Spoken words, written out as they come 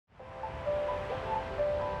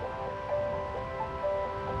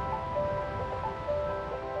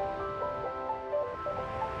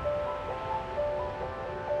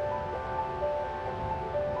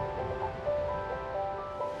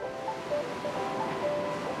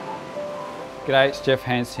G'day, it's Jeff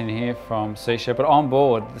Hansen here from Sea Shepherd on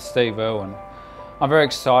board the Steve Irwin. I'm very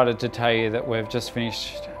excited to tell you that we've just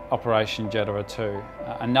finished Operation Jeedara 2,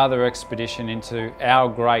 another expedition into our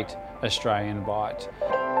Great Australian Bight.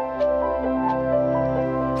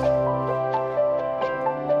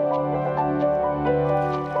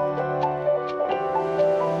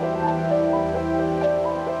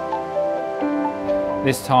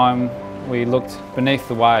 This time we looked beneath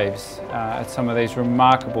the waves at some of these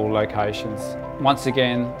remarkable locations. Once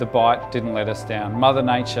again, the Bight didn't let us down. Mother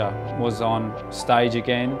Nature was on stage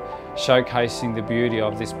again, showcasing the beauty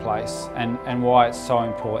of this place and why it's so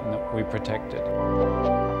important that we protect it.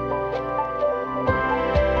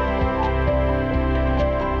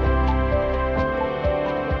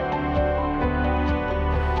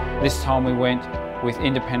 This time we went with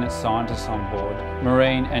independent scientists on board,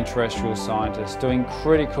 marine and terrestrial scientists doing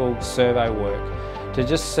critical survey work to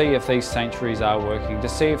just see if these sanctuaries are working, to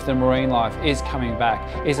see if the marine life is coming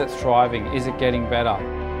back, is it thriving, is it getting better.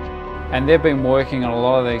 And they've been working on a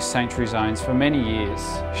lot of these sanctuary zones for many years,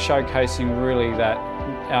 showcasing really that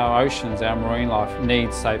our oceans, our marine life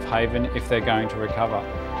needs safe haven if they're going to recover.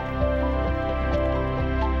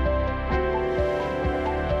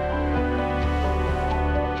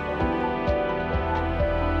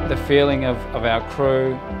 The feeling of our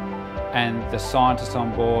crew and the scientists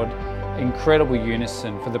on board, incredible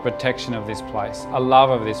unison for the protection of this place, a love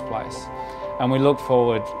of this place. And we look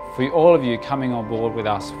forward for all of you coming on board with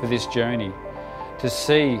us for this journey to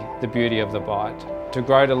see the beauty of the Bight, to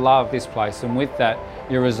grow to love this place, and with that,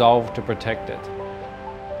 your resolve to protect it.